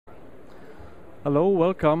Hello,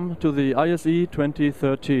 welcome to the ISE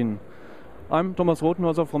 2013. I'm Thomas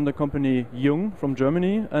Rothenhäuser from the company Jung from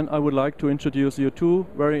Germany, and I would like to introduce you two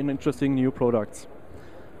very interesting new products.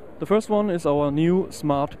 The first one is our new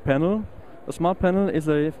smart panel. A smart panel is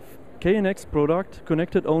a KNX product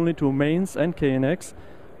connected only to mains and KNX,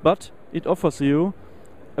 but it offers you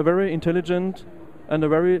a very intelligent and a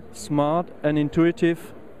very smart and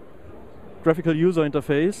intuitive graphical user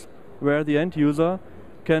interface where the end user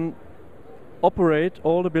can operate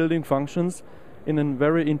all the building functions in a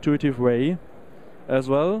very intuitive way, as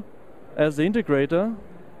well as the integrator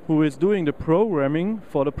who is doing the programming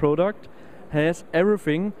for the product has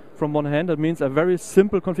everything from one hand. That means a very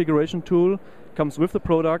simple configuration tool comes with the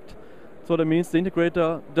product. So that means the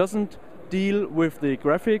integrator doesn't deal with the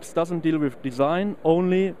graphics, doesn't deal with design,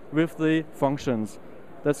 only with the functions.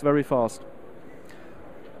 That's very fast.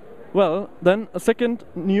 Well, then a second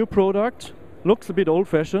new product looks a bit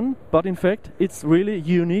old-fashioned, but in fact it's really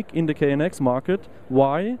unique in the KNX market.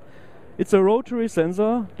 Why? It's a rotary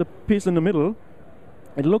sensor, the piece in the middle.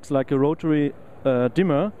 It looks like a rotary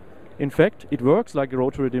dimmer. In fact, it works like a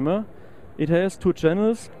rotary dimmer. It has two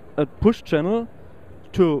channels, a push channel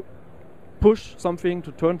to push something,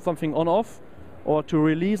 to turn something on off, or to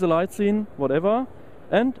release a light scene, whatever,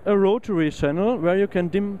 and a rotary channel where you can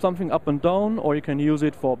dim something up and down, or you can use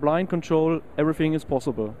it for blind control. Everything is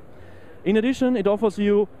possible. In addition, it offers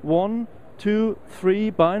you 1, 2,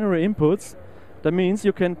 3 binary inputs. That means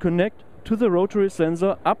you can connect to the rotary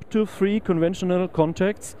sensor up to 3 conventional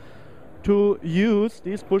contacts to use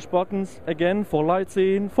these push buttons again for light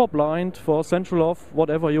scene, for blind, for central off,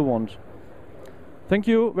 whatever you want. Thank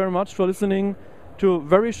you very much for listening to a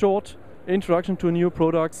very short introduction to new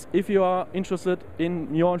products. If you are interested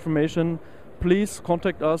in more information, please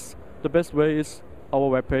contact us. The best way is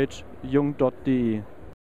our webpage jung.de.